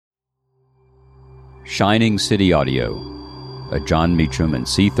Shining City Audio, a Jon Meacham and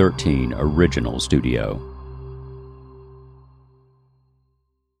C13 original studio.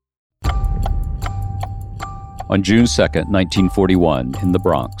 On June 2nd, 1941, in the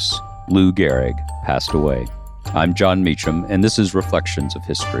Bronx, Lou Gehrig passed away. I'm Jon Meacham, and this is Reflections of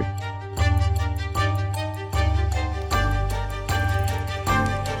History.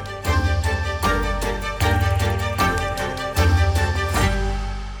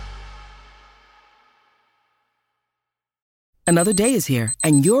 Another day is here,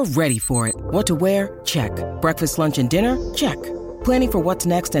 and you're ready for it. What to wear? Check. Breakfast, lunch, and dinner? Check. Planning for what's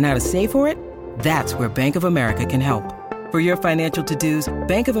next and how to save for it? That's where Bank of America can help. For your financial to-dos,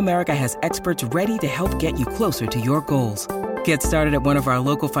 Bank of America has experts ready to help get you closer to your goals. Get started at one of our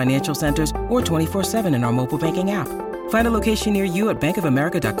local financial centers or 24/7 in our mobile banking app. Find a location near you at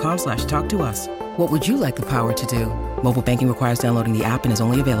bankofamerica.com/talktous. What would you like the power to do? Mobile banking requires downloading the app and is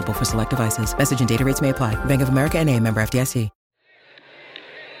only available for select devices. Message and data rates may apply. Bank of America N.A., member FDIC.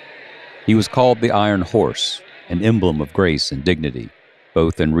 He was called the Iron Horse, an emblem of grace and dignity,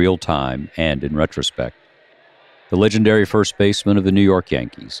 both in real time and in retrospect. The legendary first baseman of the New York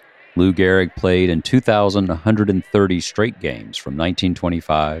Yankees, Lou Gehrig played in 2,130 straight games from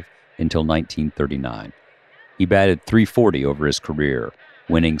 1925 until 1939. He batted .340 over his career,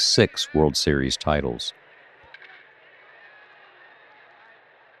 winning 6 World Series titles.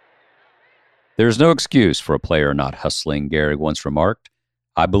 There's no excuse for a player not hustling, Gehrig once remarked.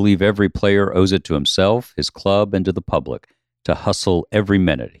 I believe every player owes it to himself, his club, and to the public to hustle every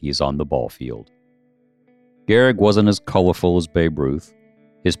minute he is on the ball field. Gehrig wasn't as colorful as Babe Ruth.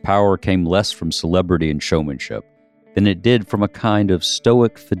 His power came less from celebrity and showmanship than it did from a kind of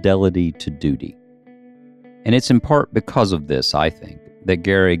stoic fidelity to duty. And it's in part because of this, I think, that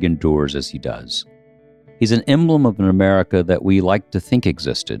Gehrig endures as he does. He's an emblem of an America that we like to think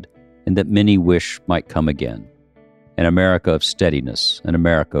existed and that many wish might come again. An America of steadiness, an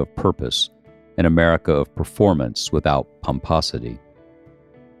America of purpose, an America of performance without pomposity.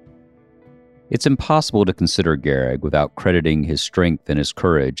 It's impossible to consider Gehrig without crediting his strength and his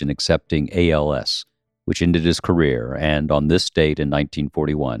courage in accepting ALS, which ended his career and, on this date in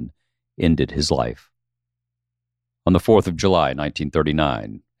 1941, ended his life. On the 4th of July,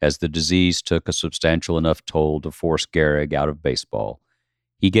 1939, as the disease took a substantial enough toll to force Gehrig out of baseball,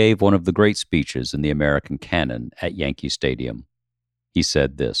 he gave one of the great speeches in the American canon at Yankee Stadium. He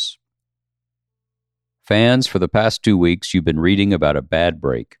said this: "Fans, for the past 2 weeks, you've been reading about a bad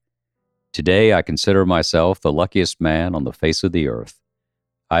break. Today, I consider myself the luckiest man on the face of the earth.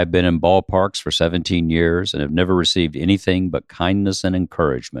 I've been in ballparks for 17 years and have never received anything but kindness and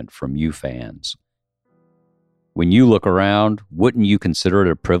encouragement from you fans. When you look around, wouldn't you consider it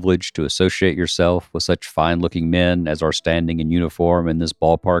a privilege to associate yourself with such fine-looking men as are standing in uniform in this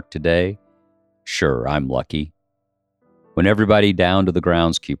ballpark today? Sure, I'm lucky. When everybody down to the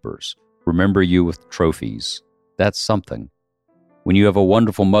groundskeepers remember you with trophies, that's something. When you have a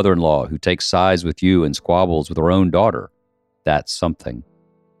wonderful mother-in-law who takes sides with you and squabbles with her own daughter, that's something.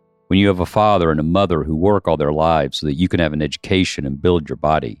 When you have a father and a mother who work all their lives so that you can have an education and build your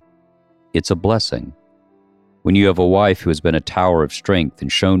body, it's a blessing. When you have a wife who has been a tower of strength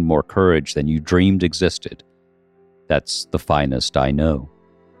and shown more courage than you dreamed existed, that's the finest I know.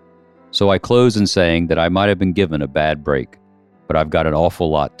 So I close in saying that I might have been given a bad break, but I've got an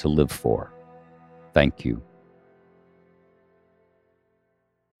awful lot to live for. Thank you."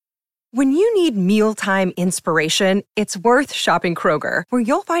 When you need mealtime inspiration, it's worth shopping Kroger, where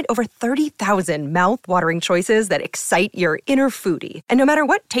you'll find over 30,000 mouth-watering choices that excite your inner foodie. And no matter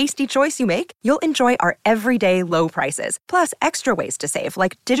what tasty choice you make, you'll enjoy our everyday low prices, plus extra ways to save,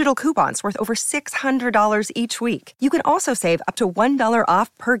 like digital coupons worth over $600 each week. You can also save up to $1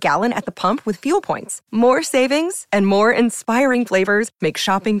 off per gallon at the pump with fuel points. More savings and more inspiring flavors make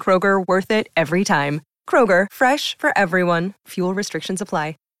shopping Kroger worth it every time. Kroger, fresh for everyone. Fuel restrictions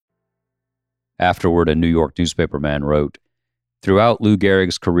apply. Afterward, a New York newspaperman wrote, "Throughout Lou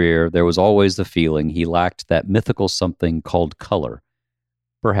Gehrig's career, there was always the feeling he lacked that mythical something called color.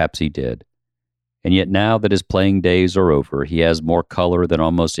 Perhaps he did. And yet now that his playing days are over, he has more color than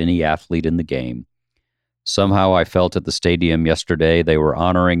almost any athlete in the game. Somehow I felt at the stadium yesterday they were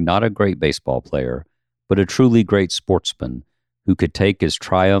honoring not a great baseball player, but a truly great sportsman who could take his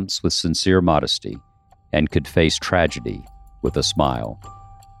triumphs with sincere modesty and could face tragedy with a smile.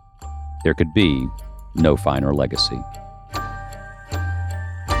 There could be no finer legacy."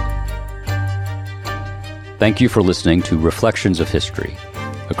 Thank you for listening to Reflections of History,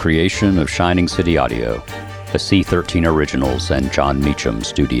 a creation of Shining City Audio, a C13 Originals and Jon Meacham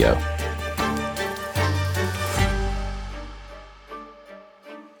studio.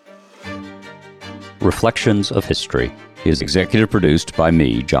 Reflections of History is executive produced by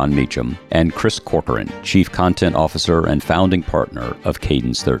me, John Meacham, and Chris Corcoran, Chief Content Officer and founding partner of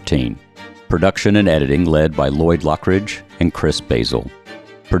Cadence 13. Production and editing led by Lloyd Lockridge and Chris Basil.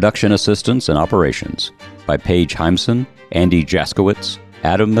 Production assistance and operations by Paige Heimson, Andy Jaskowitz,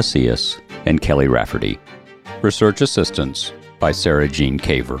 Adam Macias, and Kelly Rafferty. Research assistance by Sarah Jean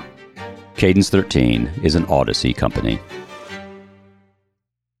Caver. Cadence 13 is an Odyssey company.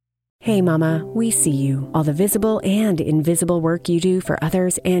 Hey Mama, we see you, all the visible and invisible work you do for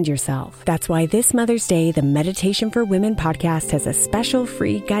others and yourself. That's why this Mother's Day, the Meditation for Women podcast has a special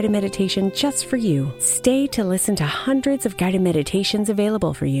free guided meditation just for you. Stay to listen to hundreds of guided meditations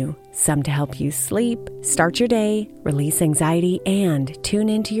available for you. Some to help you sleep, start your day, release anxiety, and tune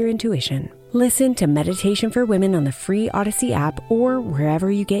into your intuition. Listen to Meditation for Women on the free Odyssey app or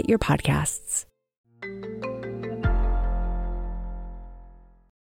wherever you get your podcasts.